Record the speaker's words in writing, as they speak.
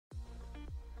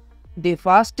the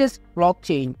fastest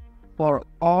blockchain for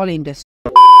all industries.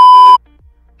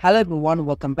 Hello everyone,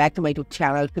 welcome back to my YouTube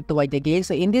channel Crypto again.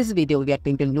 So in this video we are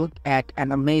going to look at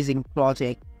an amazing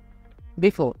project.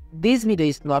 Before, this video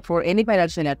is not for any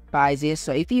financial advices,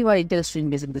 so if you are interested in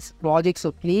this project,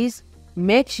 so please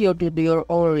make sure to do your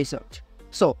own research.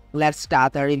 So let's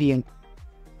start the review.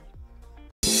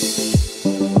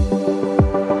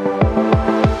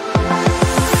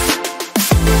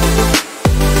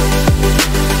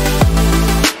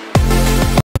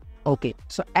 Okay,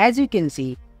 so as you can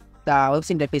see, the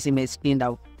website interface is screened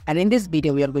out, and in this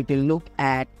video we are going to look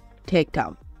at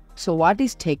Tectum. So what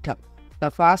is Tectum?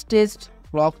 The fastest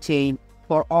blockchain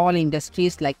for all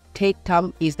industries. Like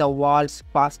Tectum is the world's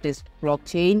fastest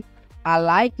blockchain, a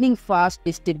lightning fast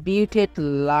distributed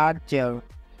ledger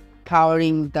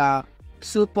powering the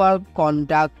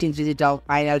superconducting digital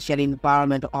financial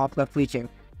environment of the future.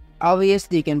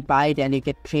 Obviously you can buy it and you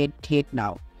can trade it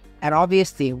now. And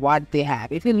obviously what they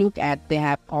have, if you look at, they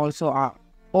have also our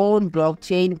own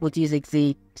blockchain which is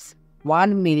exceeds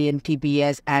 1 million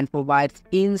TBS and provides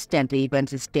instant event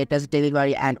status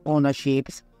delivery and ownership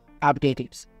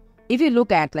updates. If you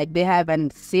look at, like, they have a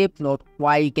safe note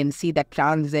where you can see the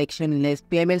transaction-less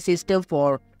payment system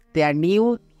for their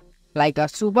new, like, a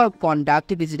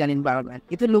superconductive digital environment.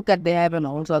 If you look at, they have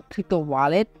also a crypto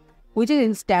wallet which is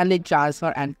instantly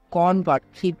transfer and convert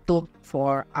crypto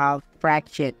for a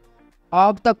fraction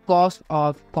of the cost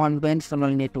of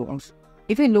conventional networks.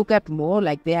 If you look at more,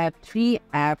 like, they have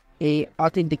 3FA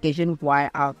authentication via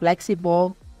a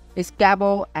flexible,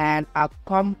 scalable, and a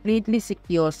completely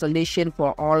secure solution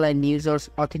for online users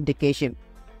authentication.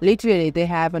 Literally, they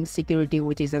have a security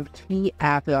which is a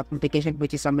 3FA authentication,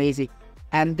 which is amazing.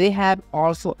 And they have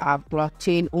also a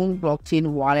own blockchain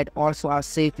wallet, also a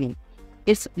saving.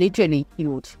 It's literally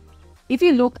huge. If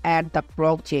you look at the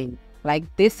blockchain, like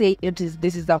they say,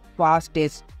 this is the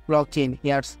fastest blockchain.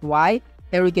 Here's why.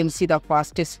 Here we can see the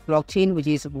fastest blockchain, which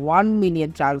is 1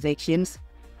 million transactions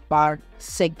per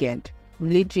second.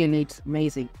 Literally, it's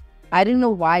amazing. I don't know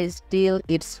why still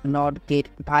it's not get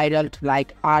viral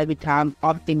like Arbitrum,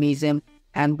 Optimism,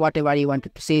 and whatever you want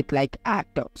to say, like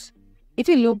actors. If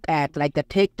you look at, like, the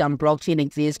Tectum blockchain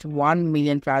exists 1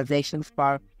 million transactions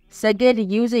per second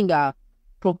using a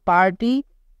proprietary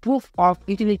proof of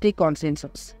utility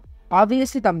consensus.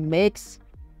 Obviously,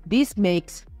 this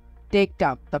makes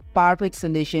Tectum the perfect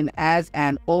solution as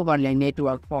an overlay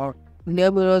network for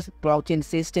numerous blockchain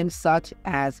systems such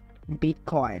as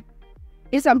Bitcoin.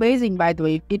 It's amazing, by the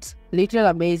way. It's literally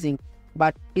amazing,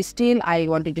 but still I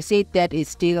wanted to say that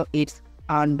it's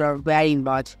very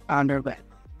much underwhelmed.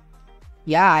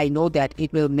 Yeah, I know that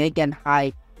it will make an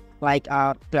high, like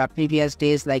the previous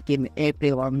days, like in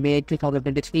April or May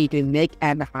 2023, it will make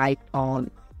an hype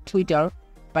on Twitter.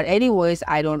 But anyways,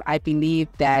 I believe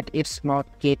that it's not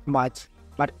get much,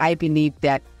 but I believe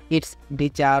that it's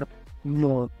deserve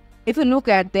more. If you look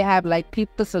at, they have like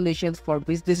crypto solutions for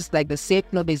businesses, like the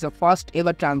SafeNode is the first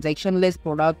ever transactionless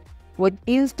product with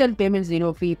instant payment,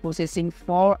 zero fee processing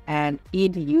for an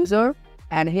end user.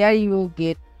 And here you will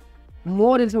get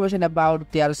more information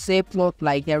about their SafeNode.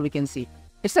 Like here we can see,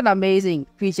 it's an amazing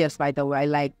features, by the way. I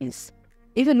like this.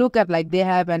 If you look at, like, they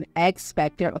have an X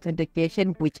factor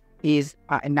authentication, which is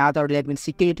another level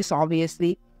security. So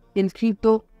obviously in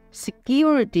crypto,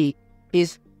 security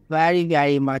is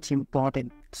very much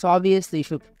important. So obviously you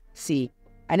should see.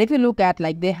 And if you look at,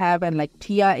 like, they have an like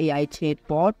Tia AI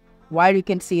chatbot where you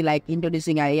can see, like,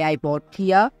 introducing an AI bot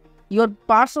Tia. Your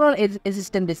personal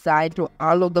assistant decides to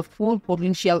unlock the full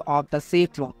potential of the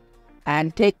SafeNode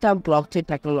and Tectum blockchain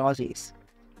technologies.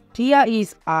 Tia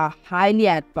is a highly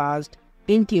advanced,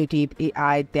 intuitive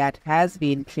AI that has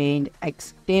been trained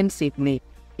extensively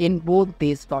in both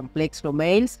these complex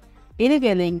domains,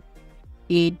 enabling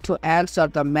it to answer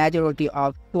the majority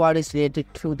of queries related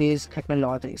to these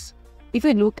technologies. If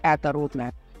you look at the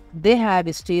roadmap, they have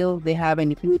a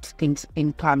huge things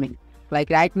incoming. Like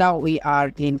right now we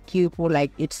are in Q4,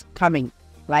 like it's coming.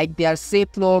 Like their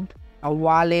SafeNode, a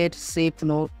wallet,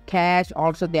 SafeNode Cash,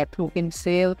 also their token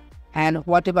sale, and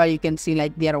whatever you can see,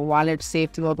 like their wallet,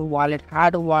 SafeNode wallet,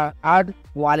 hard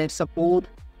wallet support,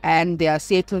 and their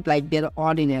SafeNode, like their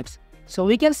ordinates. So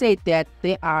we can say that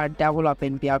they are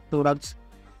developing their products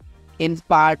in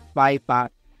part by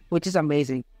part, which is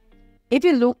amazing. If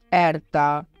you look at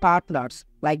the partners,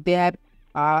 like they have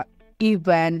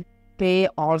Event Pay,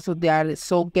 also their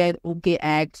Socket,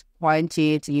 OKX,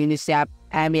 CoinChange, Uniswap,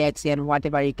 AMEX, and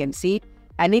whatever you can see.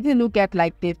 And if you look at,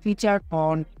 like, they feature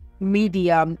on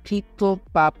Medium, Crypto,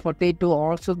 Potato,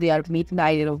 also their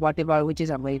Midnight or whatever, which is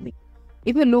amazing.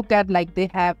 If you look at, like, they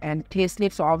have and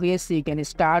testnet, so obviously you can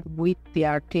start with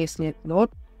their testnet node.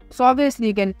 So obviously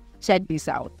you can check this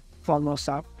out for more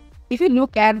stuff. If you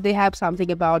look at, they have something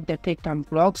about the Tectum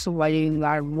blog, so where you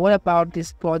learn more about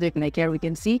this project, like here we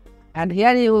can see, and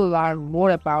here you will learn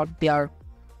more about their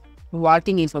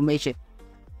working information.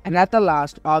 And at the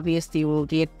last, obviously you will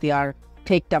get their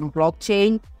Tectum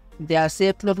blockchain, their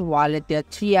SafeNote wallet, their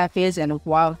 3FAs, and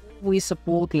while we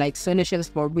support like solutions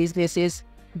for businesses,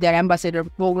 their ambassador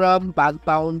program, bug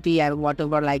bounty, and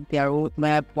whatever, like their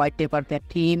roadmap, white paper, their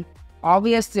team.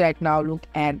 Obviously right now look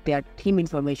at their team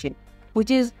information, which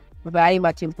is very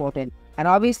much important. And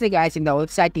obviously guys, in the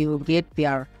website you will get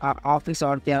their office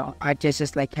or their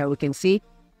addresses, like here we can see.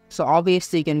 So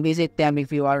obviously you can visit them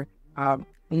if you are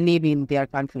live in their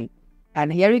country.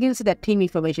 And here you can see the team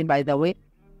information, by the way,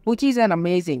 which is an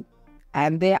amazing,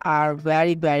 and they are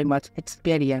very much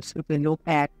experienced. If you look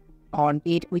at on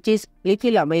it, which is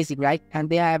literally amazing, right? And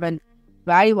they have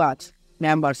very much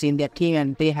members in their team,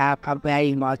 and they have a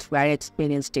very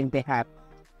experienced team they have.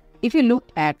 If you look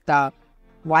at the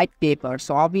white paper,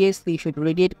 so obviously you should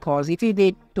read it, because if you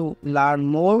need to learn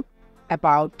more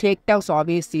about Tectum, so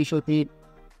obviously you should read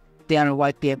their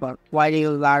white paper, where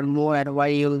you learn more and where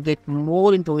you will get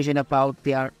more information about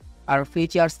their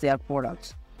features, their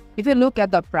products. If you look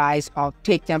at the price of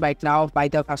Tectum right now, by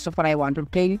the first of all, I want to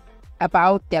tell you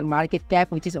about their market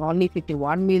cap, which is only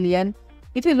 51 million.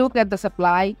 If you look at the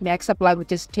supply, max supply,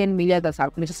 which is 10 million,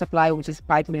 the initial supply, which is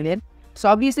 5 million. So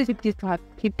obviously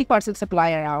 50%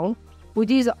 supply around,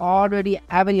 which is already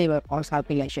available on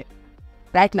circulation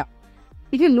right now.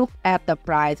 If you look at the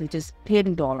price, which is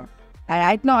 $10, and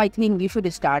right now I think you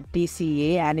should start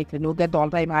DCA. And if you look at the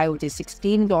all-time high, which is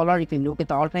 $16, if you look at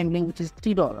the all-time low, which is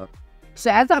 $3. So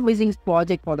as an amazing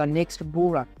project for the next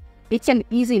bull run, it can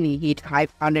easily hit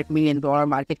 $500 million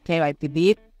market cap, I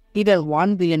believe, either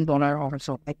 $1 billion or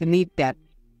so. I believe that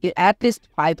at least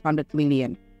 500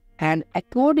 million. And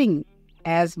according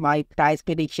as my price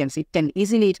predictions, it can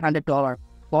easily hit $100.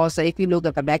 Because if you look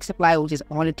at the max supply, which is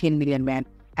only 10 million, man,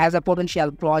 as a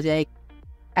potential project,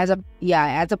 as a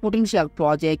potential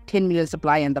project, 10 million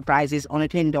supply and the price is only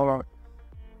 $10.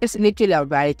 It's literally a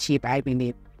very cheap, I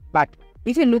believe. But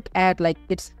if you look at, like,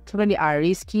 it's totally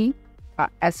risky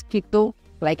as crypto,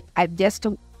 like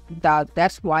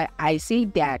that's why I say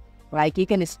that, like, you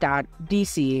can start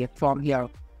DCA from here.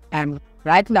 And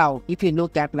right now, if you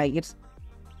look at, like, it's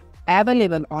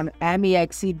available on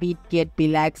MEXC, BitGet,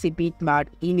 Bilaxi, Bitmart,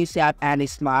 Uniswap, and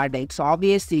SmartX. So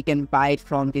obviously you can buy it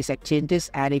from these exchanges.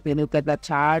 And if you look at the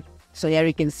chart, so here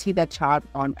you can see the chart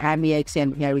on MEXC,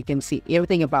 and here we can see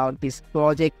everything about this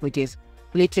project, which is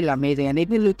literally amazing. And if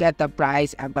you look at the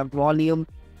price and the volume,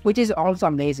 which is also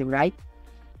amazing, right?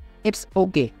 It's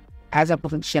okay as a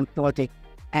potential project.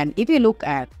 And if you look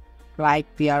at, like,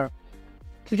 their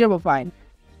future profile,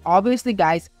 obviously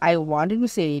guys, I wanted to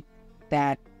say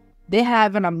that they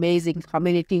have an amazing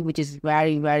community, which is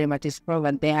very much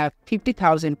strong. They have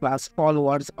 50,000 plus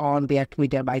followers on their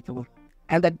Twitter, by the way.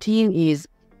 And the team is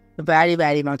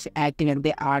very much active, and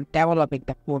they are developing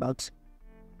the products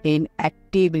in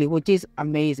actively, which is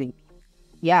amazing.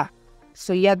 Yeah.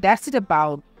 So yeah, that's it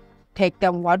about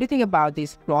Tectum. What do you think about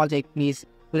this project? Please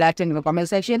let us know in the comment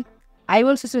section. I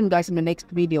will see you guys in the next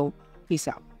video. Peace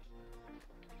out.